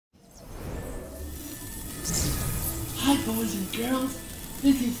Hi boys and girls,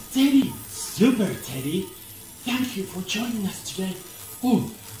 this is Teddy, Super Teddy. Thank you for joining us today.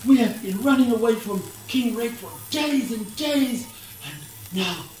 Oh, we have been running away from King Red for days and days, and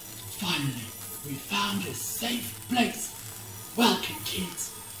now, finally, we found a safe place. Welcome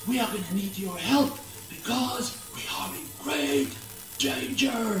kids, we are going to need your help because we are in great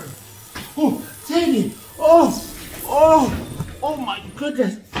danger. Oh, Teddy, oh my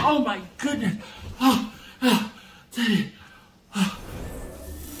goodness, Teddy.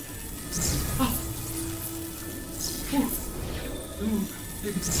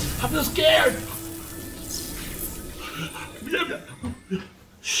 I'm so scared.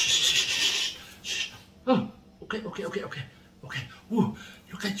 Shh. Oh, okay. Ooh,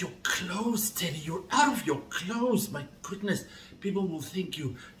 look at your clothes, Teddy. You're out of your clothes. My goodness, people will think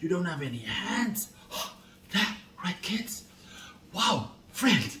you don't have any hands. That right, kids? Wow,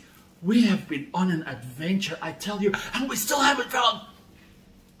 friends. We have been on an adventure, I tell you, and we still haven't found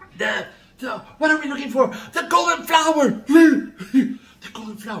what are we looking for? The golden flower! The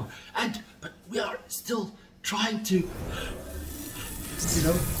golden flower. But we are still trying to,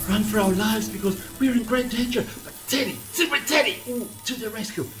 run for our lives because we're in great danger. But Teddy, Super Teddy, to the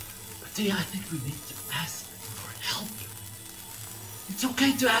rescue. But Teddy, I think we need to ask for help. It's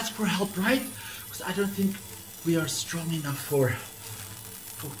okay to ask for help, right? Because I don't think we are strong enough for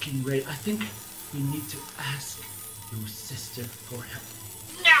King Red. I think we need to ask your sister for help.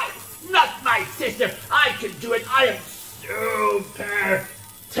 No! Not my sister! I can do it! I am Super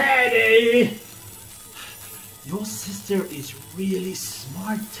Teddy! Your sister is really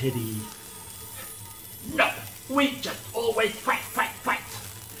smart, Teddy. No! We just always fight!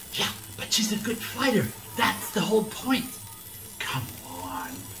 Yeah, but she's a good fighter. That's the whole point. Come on.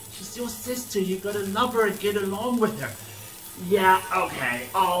 She's your sister. You gotta love her and get along with her. Yeah, okay,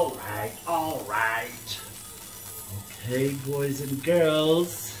 all right. Okay, boys and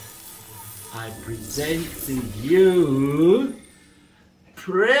girls, I present to you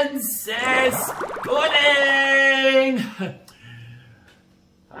Princess Pudding!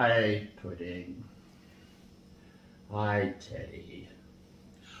 Hi, Pudding. Hi, Teddy.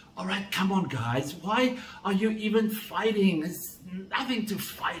 All right, come on, guys. Why are you even fighting? There's nothing to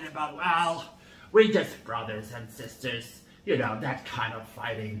fight about. Well, we're just brothers and sisters. You know, that kind of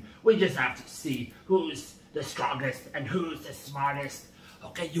fighting. We just have to see who's the strongest and who's the smartest.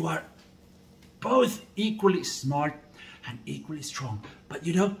 Okay, you are both equally smart and equally strong. But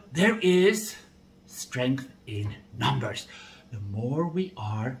there is strength in numbers. The more we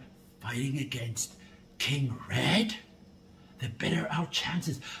are fighting against King Red, the better our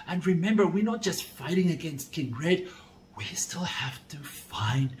chances. And remember, we're not just fighting against King Red. We still have to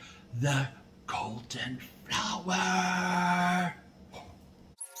find the golden flower.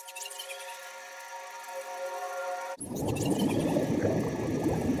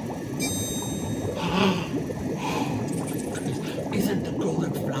 Isn't the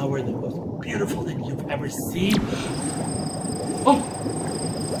golden flower the most beautiful thing you've ever seen? Oh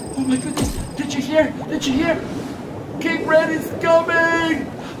my goodness, did you hear? King Red is coming!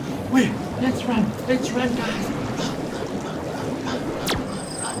 Wait, let's run guys.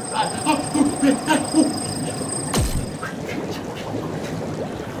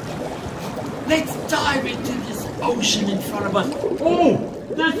 Let's dive into this ocean in front of us. Oh,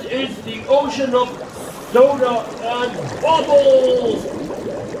 this is the ocean of soda and bubbles.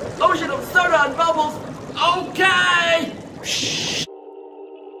 Ocean of soda and bubbles. Okay. Shh.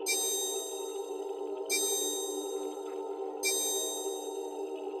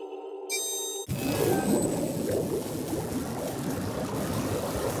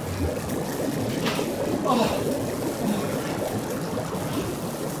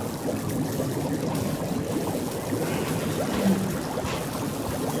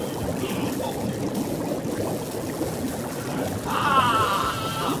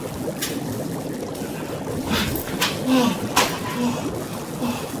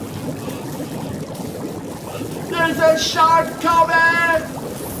 There's a shark coming!